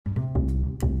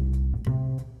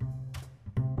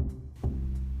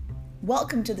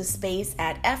Welcome to the Space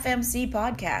at FMC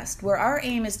podcast, where our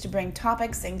aim is to bring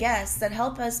topics and guests that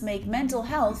help us make mental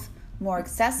health more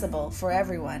accessible for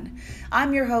everyone.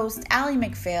 I'm your host, Allie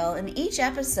McPhail, and each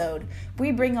episode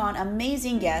we bring on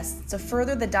amazing guests to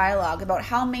further the dialogue about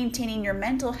how maintaining your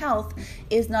mental health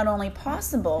is not only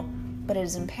possible, but it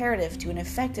is imperative to an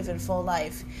effective and full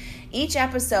life. Each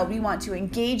episode we want to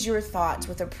engage your thoughts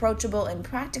with approachable and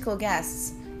practical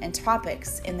guests and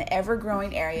topics in the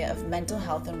ever-growing area of mental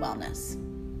health and wellness.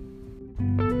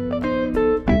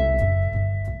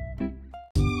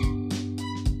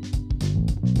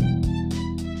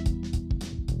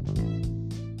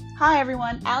 Hi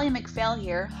everyone, Allie McPhail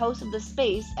here, host of the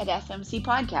Space at FMC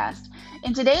podcast.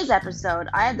 In today's episode,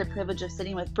 I had the privilege of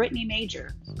sitting with Brittany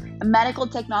Major, a medical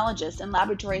technologist and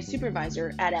laboratory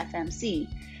supervisor at FMC.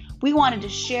 We wanted to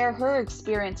share her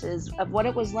experiences of what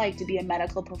it was like to be a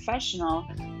medical professional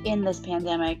in this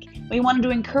pandemic. We wanted to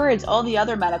encourage all the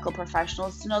other medical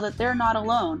professionals to know that they're not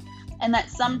alone and that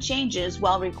some changes,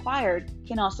 while required,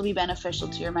 can also be beneficial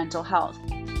to your mental health.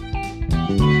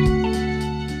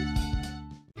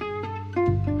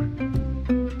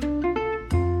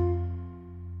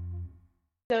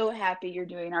 So happy you're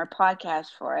doing our podcast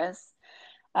for us.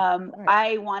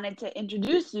 I wanted to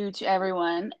introduce you to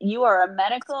everyone. You are a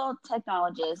medical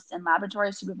technologist and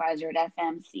laboratory supervisor at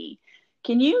FMC.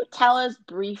 Can you tell us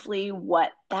briefly what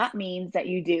that means that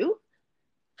you do?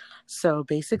 So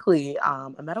basically,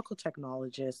 a medical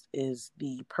technologist is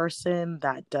the person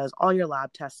that does all your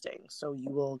lab testing. So you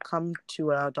will come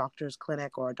to a doctor's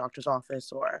clinic or a doctor's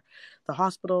office or the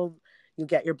hospital, you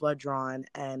get your blood drawn,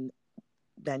 and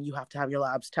then you have to have your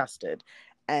labs tested.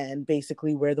 And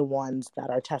basically, we're the ones that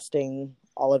are testing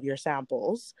all of your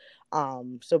samples.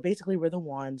 So basically, we're the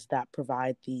ones that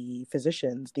provide the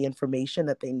physicians the information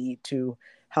that they need to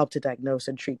help to diagnose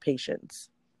and treat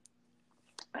patients.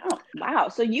 Oh, wow.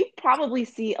 So you probably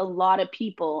see a lot of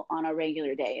people on a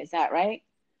regular day. Is that right?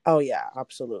 Oh, yeah,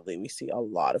 absolutely. We see a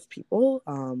lot of people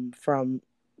from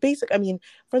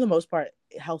for the most part,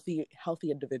 healthy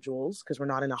individuals, because we're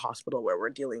not in a hospital where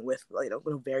we're dealing with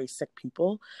very sick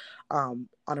people on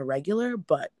a regular,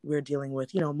 but we're dealing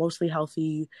with mostly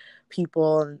healthy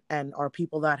people and are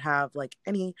people that have like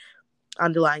any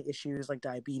underlying issues like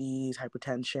diabetes,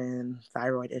 hypertension,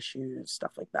 thyroid issues,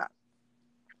 stuff like that.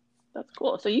 That's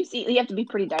cool. So you have to be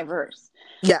pretty diverse.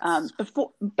 Yes.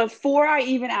 Before I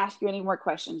even ask you any more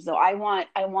questions, though, I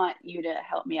want you to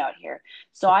help me out here.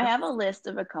 So okay. I have a list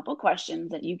of a couple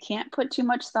questions that you can't put too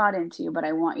much thought into, but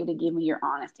I want you to give me your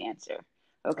honest answer.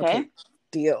 Okay?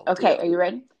 Deal. Okay. Are you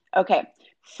ready? Okay.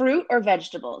 Fruit or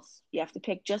vegetables? You have to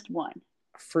pick just one.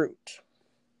 Fruit.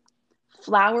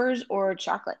 Flowers or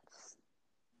chocolates?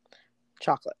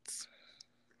 Chocolates.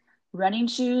 Running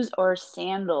shoes or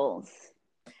sandals?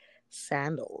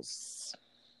 Sandals.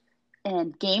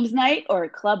 And games night or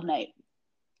club night?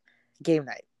 Game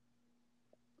night.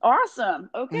 Awesome.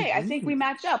 Okay. Mm-hmm. I think we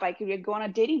match up. I could go on a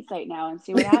dating site now and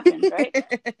see what happens, right?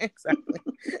 Exactly.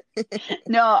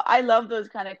 No, I love those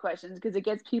kind of questions because it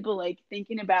gets people like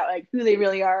thinking about like who they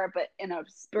really are, but in a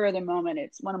spur of the moment,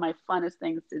 it's one of my funnest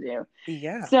things to do.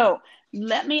 Yeah. So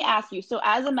let me ask you, so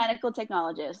as a medical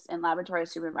technologist and laboratory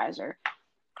supervisor,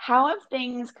 how have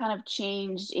things kind of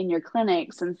changed in your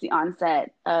clinic since the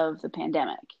onset of the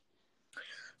pandemic?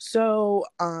 So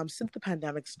since the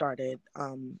pandemic started,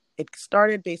 it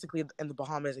started basically in the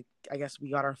Bahamas. I guess we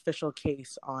got our official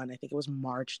case on, I think it was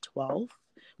March 12th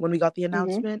when we got the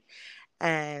announcement. Mm-hmm.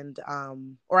 And,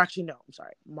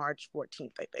 March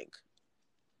 14th, I think,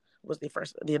 was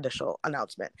the initial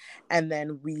announcement. And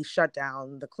then we shut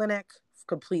down the clinic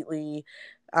completely.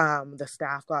 The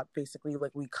staff got basically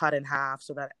like we cut in half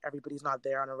so that everybody's not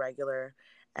there on a regular,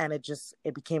 and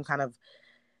it became kind of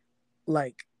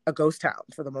like a ghost town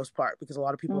for the most part because a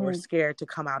lot of people were scared to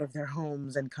come out of their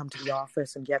homes and come to the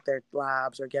office and get their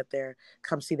labs or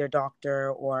come see their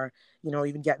doctor or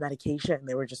even get medication.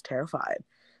 They were just terrified.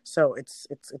 So it's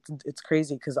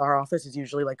crazy because our office is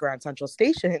usually like Grand Central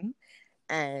Station.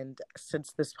 And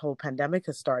since this whole pandemic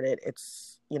has started,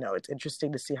 it's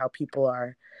interesting to see how people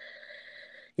are,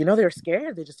 they were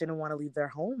scared. They just didn't want to leave their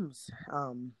homes.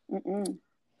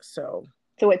 So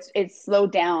it's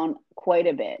slowed down quite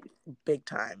a bit. Big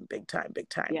time.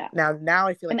 Yeah. Now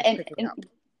I feel like it's picking up.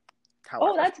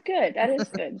 However. Oh, that's good. That is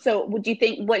good. So what do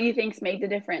you think's made the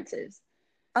differences?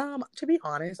 To be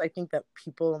honest, I think that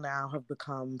people now have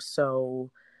become so,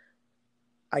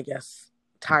 I guess,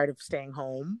 tired of staying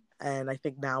home. And I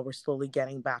think now we're slowly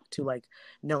getting back to like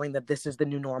knowing that this is the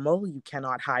new normal. You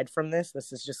cannot hide from this.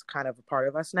 This is just kind of a part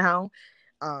of us now.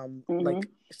 Like,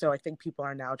 so I think people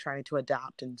are now trying to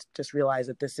adapt and just realize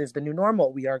that this is the new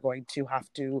normal. We are going to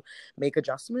have to make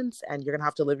adjustments, and you're going to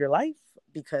have to live your life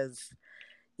because,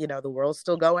 you know, the world's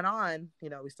still going on. You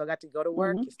know, we still got to go to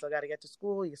work. You still got to get to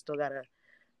school. You still got to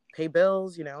pay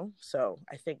bills, you know? So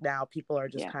I think now people are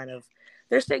just kind of,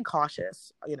 they're staying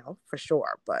cautious, you know, for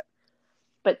sure. But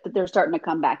they're starting to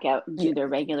come back out and do their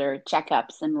regular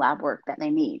checkups and lab work that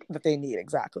they need.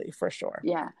 Exactly, for sure.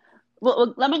 Yeah.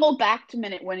 Well, let me go back to a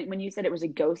minute when you said it was a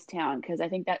ghost town, because I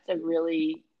think that's a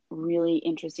really, really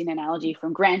interesting analogy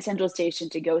from Grand Central Station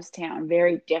to ghost town.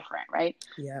 Very different, right?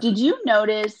 Yeah. Did you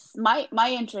notice, my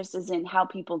interest is in how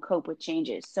people cope with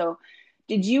changes. So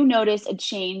did you notice a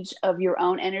change of your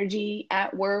own energy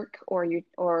at work or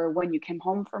when you came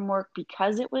home from work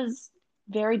because it was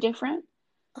very different?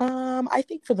 I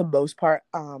think for the most part,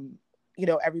 you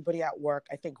know, everybody at work,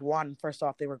 I think first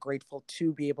off, they were grateful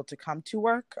to be able to come to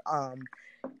work.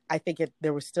 I think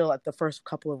there was still at the first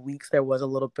couple of weeks, there was a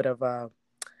little bit of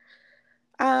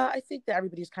I think that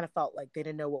everybody just kind of felt like they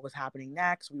didn't know what was happening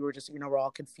next. We were just, you know, we're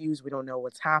all confused. We don't know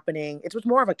what's happening. It was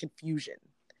more of a confusion,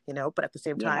 you know, but at the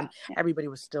same time, everybody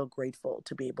was still grateful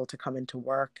to be able to come into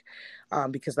work,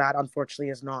 because that unfortunately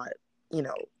is not, you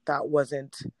know, that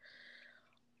wasn't,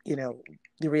 you know,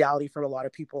 the reality for a lot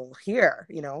of people here,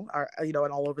 you know, and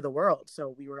all over the world.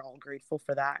 So we were all grateful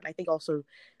for that. And I think also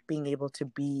being able to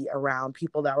be around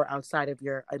people that were outside of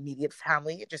your immediate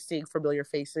family, just seeing familiar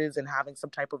faces and having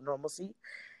some type of normalcy.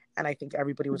 And I think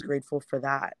everybody was grateful for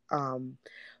that.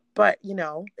 But, you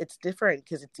know, it's different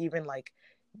because it's even like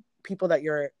people that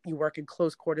you work in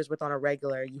close quarters with on a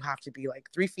regular, you have to be like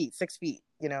 3 feet, 6 feet,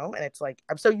 you know? And it's like,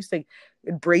 I'm so used to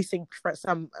embracing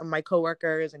some of my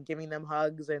coworkers and giving them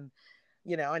hugs and,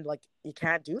 you know, and like, you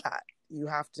can't do that. You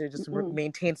have to just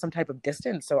maintain some type of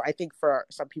distance. So I think for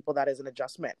some people that is an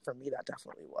adjustment. For me, that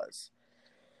definitely was.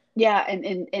 Yeah.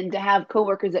 And to have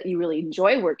coworkers that you really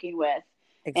enjoy working with.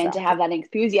 Exactly. And to have that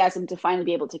enthusiasm to finally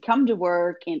be able to come to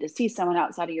work and to see someone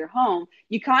outside of your home,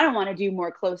 you kind of want to do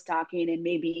more close talking and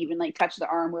maybe even like touch the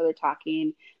arm where they're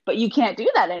talking, but you can't do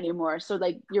that anymore. So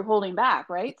like you're holding back,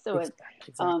 right? So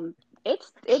exactly.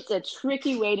 It's a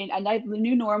tricky way to, and the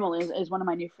new normal is one of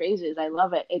my new phrases. I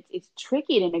love it. It's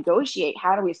tricky to negotiate.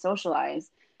 How do we socialize?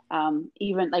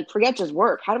 Even like forget just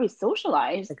work. How do we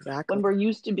socialize when we're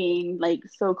used to being like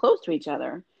so close to each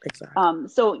other? Exactly.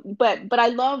 So, but I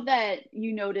love that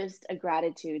you noticed a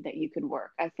gratitude that you could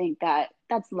work. I think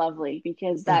that's lovely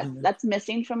because that's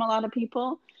missing from a lot of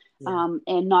people. Yeah.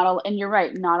 And you're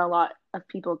right. Not a lot of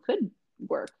people could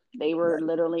work. They were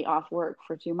literally off work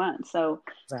for 2 months. So,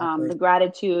 the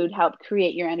gratitude helped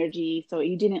create your energy. So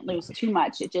you didn't lose too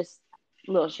much. It just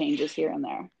little changes here and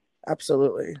there.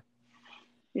 Absolutely.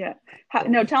 Yeah.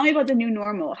 Tell me about the new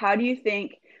normal. How do you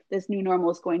think this new normal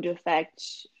is going to affect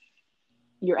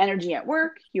your energy at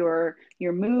work, your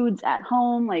moods at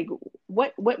home? Like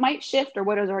what might shift or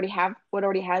what already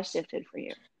has shifted for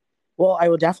you? Well, I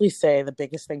will definitely say the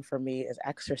biggest thing for me is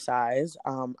exercise.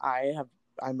 Within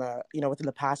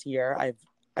the past year,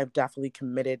 I've definitely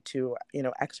committed to, you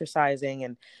know, exercising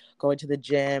and going to the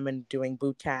gym and doing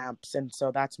boot camps. And so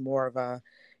that's more of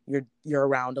you're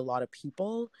around a lot of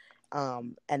people.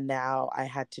 And now I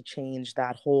had to change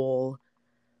that whole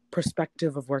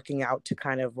perspective of working out to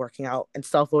kind of working out and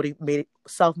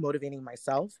self-motivating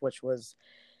myself, which was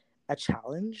a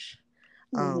challenge.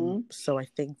 So I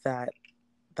think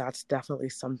that's definitely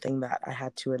something that I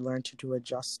had to learn to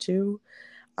adjust to.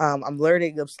 I'm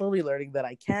slowly learning that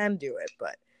I can do it,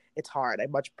 but it's hard. I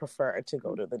much prefer to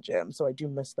go to the gym. So I do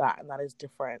miss that. And that is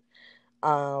different.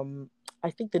 I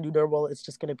think the new normal is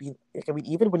just going to be, I mean,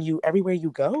 even everywhere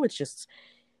you go, it's just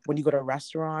when you go to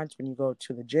restaurants, when you go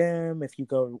to the gym, if you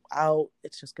go out,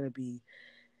 it's just going to be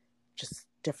just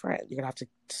different. You're going to have to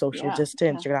social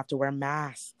distance. You're going to have to wear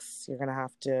masks. You're going to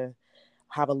have to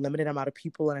have a limited amount of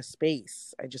people in a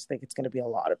space. I just think it's going to be a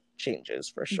lot of changes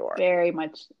for sure. Very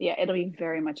much. Yeah, it'll be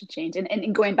very much a change.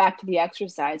 And going back to the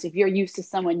exercise, if you're used to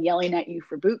someone yelling at you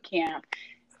for boot camp,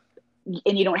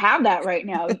 and you don't have that right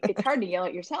now, it's hard to yell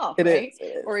at yourself, right? It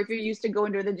is. Or if you're used to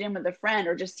going to the gym with a friend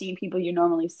or just seeing people you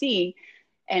normally see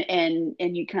and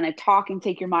you kind of talk and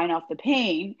take your mind off the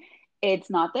pain, it's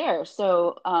not there.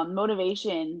 So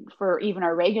motivation for even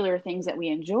our regular things that we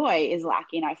enjoy is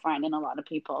lacking, I find, in a lot of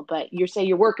people. But you say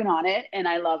you're working on it, and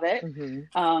I love it.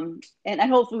 And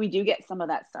hopefully we do get some of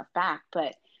that stuff back.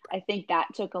 But I think that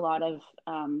took a lot of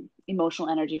emotional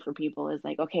energy for people, is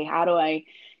like, okay, how do I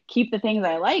keep the things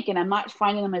I like, and I'm not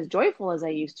finding them as joyful as I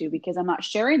used to because I'm not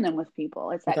sharing them with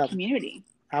people. It's that community.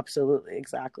 Absolutely.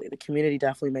 Exactly. The community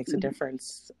definitely makes a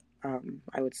difference.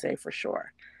 I would say for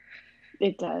sure.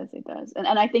 It does. And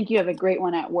I think you have a great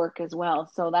one at work as well.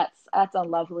 So that's a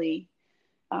lovely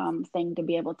thing to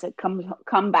be able to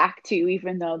come back to,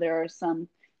 even though there are some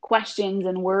questions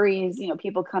and worries,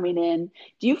 people coming in.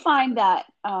 Do you find that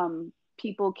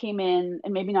people came in,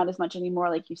 and maybe not as much anymore,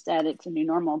 like you said, it's a new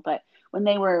normal, but when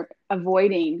they were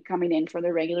avoiding coming in for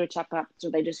their regular checkups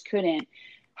or they just couldn't,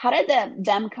 how did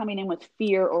them coming in with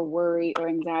fear or worry or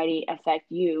anxiety affect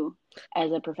you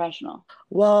as a professional?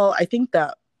 Well, I think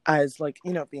that as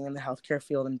being in the healthcare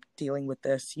field and dealing with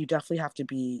this, you definitely have to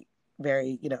be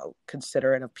very,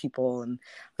 considerate of people and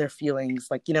their feelings.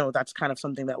 That's kind of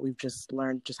something that we've just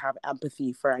learned, just have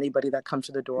empathy for anybody that comes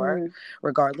to the door,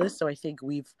 regardless. So I think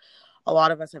a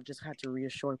lot of us have just had to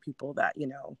reassure people that,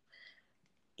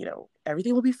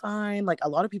 everything will be fine. A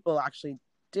lot of people actually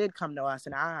did come to us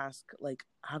and ask,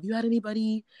 have you had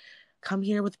anybody come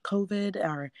here with COVID?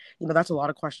 Or, that's a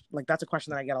lot of question. That's a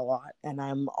question that I get a lot. And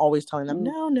I'm always telling them,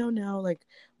 no,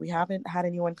 we haven't had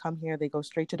anyone come here. They go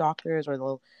straight to doctors, or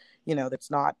they'll,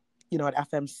 that's not,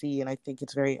 at FMC. And I think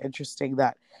it's very interesting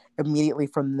that immediately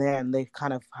from then they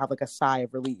kind of have a sigh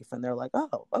of relief, and they're like,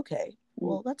 oh, okay,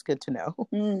 well, that's good to know.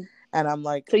 And I'm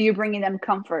like, so you're bringing them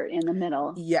comfort in the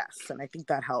middle. Yes. And I think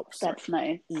that helps. That's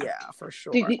nice. Yeah, for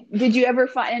sure. Did you ever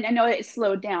find, and I know it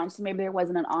slowed down, so maybe there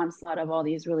wasn't an onslaught of all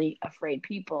these really afraid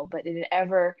people, but did it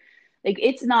ever,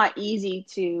 it's not easy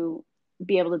to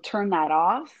be able to turn that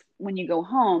off when you go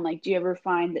home. Did you ever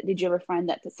find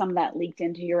that some of that leaked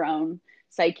into your own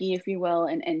psyche, if you will,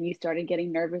 and you started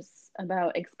getting nervous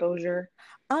about exposure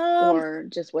or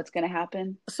just what's going to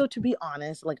happen? So to be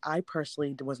honest, I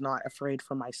personally was not afraid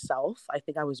for myself. I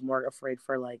think I was more afraid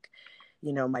for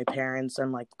my parents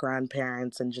and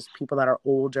grandparents and just people that are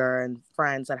older, and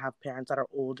friends that have parents that are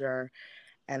older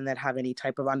and that have any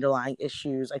type of underlying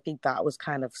issues. I think that was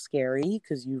kind of scary,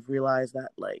 because you realize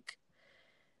that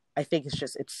I think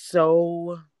it's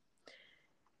so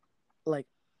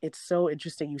it's so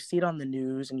interesting. You see it on the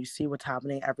news and you see what's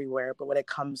happening everywhere, but when it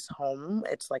comes home,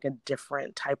 it's a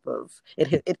different type of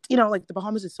it. The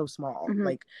Bahamas is so small.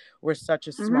 We're such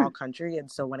a small country,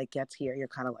 and so when it gets here, you're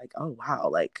kind of oh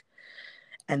wow,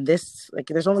 and this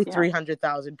there's only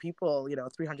 300,000 people,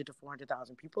 300 to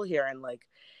 400,000 people here, and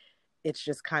it's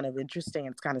just kind of interesting.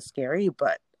 It's kind of scary,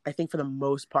 but I think for the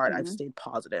most part, I've stayed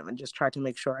positive and just tried to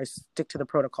make sure I stick to the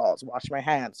protocols, wash my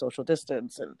hands, social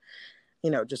distance, and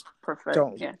just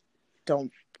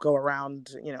don't go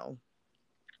around,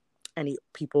 any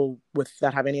people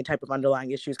that have any type of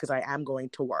underlying issues, because I am going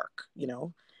to work,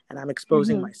 and I'm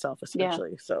exposing myself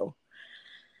essentially. So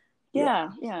yeah.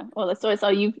 Well, so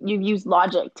you've used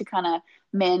logic to kind of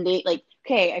mandate,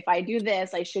 okay, if I do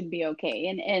this, I should be okay,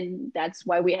 and that's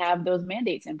why we have those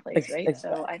mandates in place, right?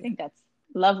 Exactly. So I think that's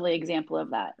a lovely example of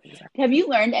that. Exactly. Have you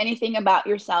learned anything about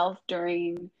yourself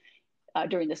during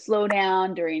the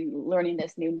slowdown, during learning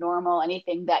this new normal,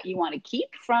 anything that you want to keep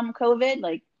from COVID,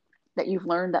 that you've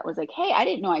learned that was hey, I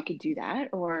didn't know I could do that,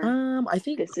 or I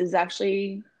think this is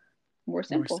actually more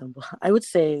simple? I would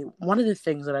say one of the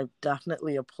things that I've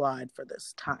definitely applied for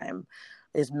this time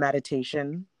is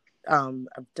meditation. I've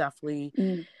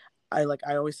definitely, I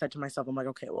always said to myself, I'm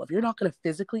okay, well, if you're not going to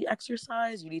physically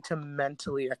exercise, you need to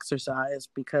mentally exercise,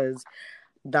 because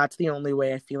that's the only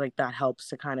way I feel that helps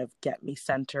to kind of get me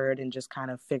centered and just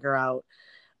kind of figure out,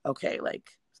 okay,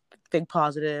 think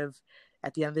positive.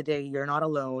 At the end of the day, you're not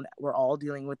alone. We're all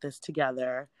dealing with this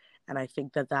together. And I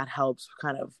think that helps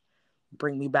kind of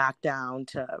bring me back down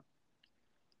to,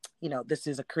 this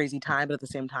is a crazy time, but at the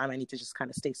same time, I need to just kind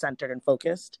of stay centered and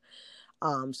focused.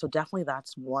 So definitely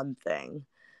that's one thing.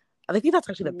 I think that's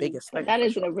actually the biggest thing. That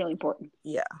is really important.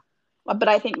 Yeah. But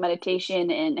I think meditation,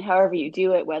 and however you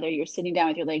do it, whether you're sitting down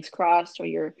with your legs crossed or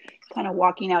you're kind of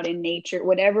walking out in nature,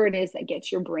 whatever it is that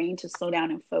gets your brain to slow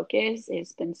down and focus,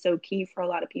 has been so key for a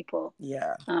lot of people.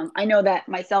 Yeah. I know that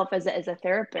myself as a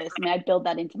therapist, I build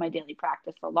that into my daily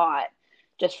practice a lot,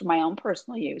 just for my own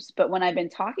personal use. But when I've been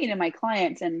talking to my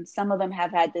clients, and some of them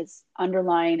have had this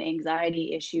underlying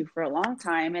anxiety issue for a long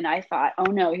time, and I thought,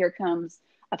 oh no, here comes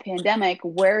a pandemic,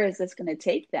 where is this going to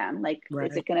take them?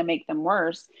 Is it going to make them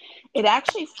worse? It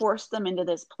actually forced them into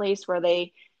this place where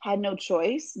they had no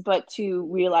choice but to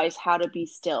realize how to be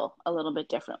still a little bit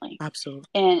differently. Absolutely.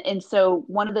 And so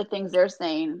one of the things they're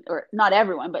saying, or not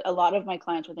everyone, but a lot of my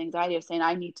clients with anxiety are saying,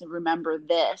 I need to remember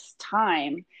this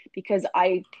time, because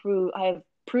I have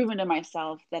proven to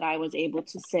myself that I was able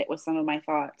to sit with some of my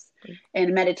thoughts,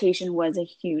 and meditation was a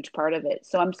huge part of it.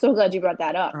 So I'm so glad you brought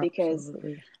that up, because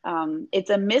it's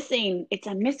a missing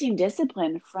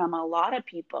discipline from a lot of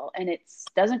people, and it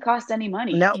doesn't cost any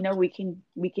money. No. We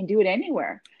can do it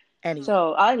anywhere.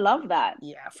 So I love that.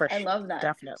 Yeah, for sure. I love that.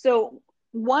 Definitely. So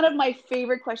one of my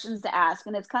favorite questions to ask,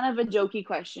 and it's kind of a jokey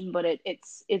question, but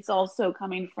it's also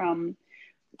coming from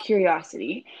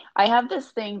curiosity. I have this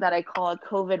thing that I call a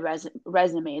COVID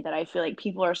resume that I feel like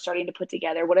people are starting to put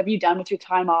together. What have you done with your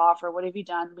time off, or what have you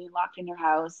done being locked in your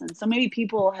house? And so maybe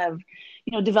people have,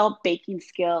 developed baking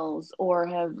skills, or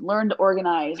have learned to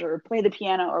organize or play the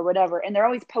piano or whatever. And they're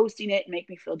always posting it and make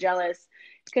me feel jealous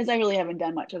because I really haven't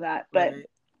done much of that. But Right.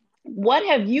 what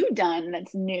have you done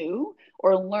that's new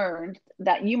or learned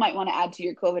that you might want to add to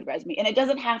your COVID resume? And it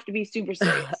doesn't have to be super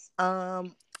serious.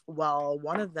 Well,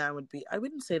 one of them would be, I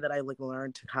wouldn't say that I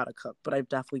learned how to cook, but I've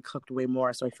definitely cooked way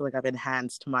more. So I feel like I've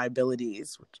enhanced my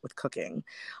abilities with cooking.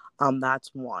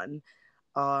 That's one.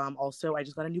 Also, I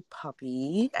just got a new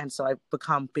puppy, and so I've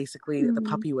become basically the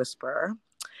puppy whisperer.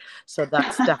 So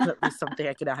that's definitely something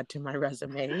I could add to my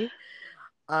resume.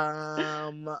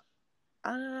 I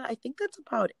think that's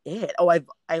about it. Oh, I've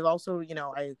also,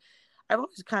 I've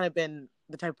always kind of been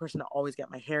the type of person to always get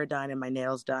my hair done and my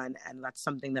nails done, and that's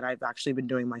something that I've actually been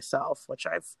doing myself, which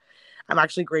I'm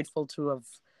actually grateful to have,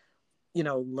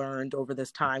 learned over this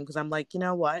time, because I'm like, you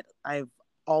know what, I've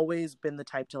always been the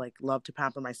type to love to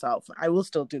pamper myself. I will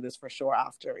still do this for sure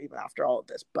even after all of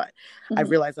this, but I've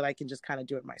realized that I can just kind of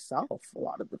do it myself a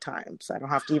lot of the time, so I don't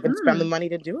have to even spend the money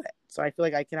to do it. So I feel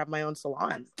like I can have my own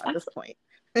salon at this point.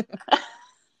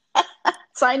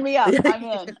 Sign me up. I'm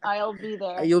in. I'll be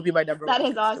there. You'll be my number one. That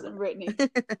is awesome, Brittany.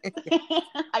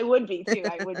 I would be too.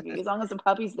 I would be. As long as the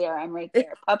puppy's there, I'm right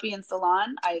there. Puppy and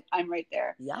salon, I'm right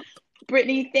there. Yep.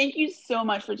 Brittany, thank you so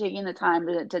much for taking the time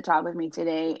to talk with me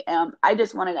today. I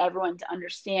just wanted everyone to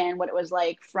understand what it was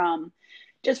like from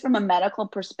a medical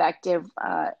perspective,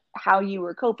 how you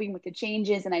were coping with the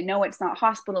changes. And I know it's not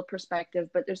hospital perspective,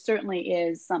 but there certainly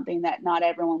is something that not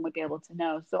everyone would be able to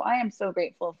know. So I am so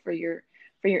grateful for your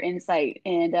insight,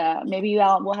 and maybe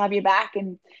we'll have you back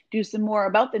and do some more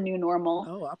about the new normal.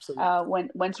 Oh, absolutely.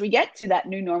 Once we get to that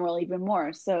new normal even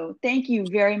more. So thank you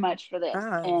very much for this,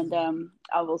 and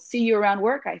I will see you around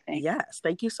work, I think. Yes,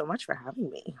 thank you so much for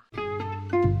having me.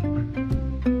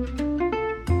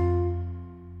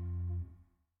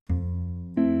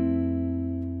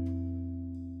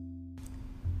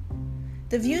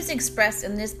 The views expressed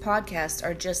in this podcast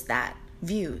are just that,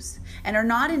 views, and are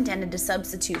not intended to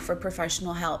substitute for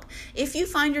professional help. If you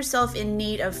find yourself in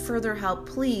need of further help,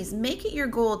 please make it your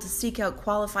goal to seek out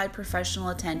qualified professional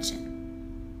attention.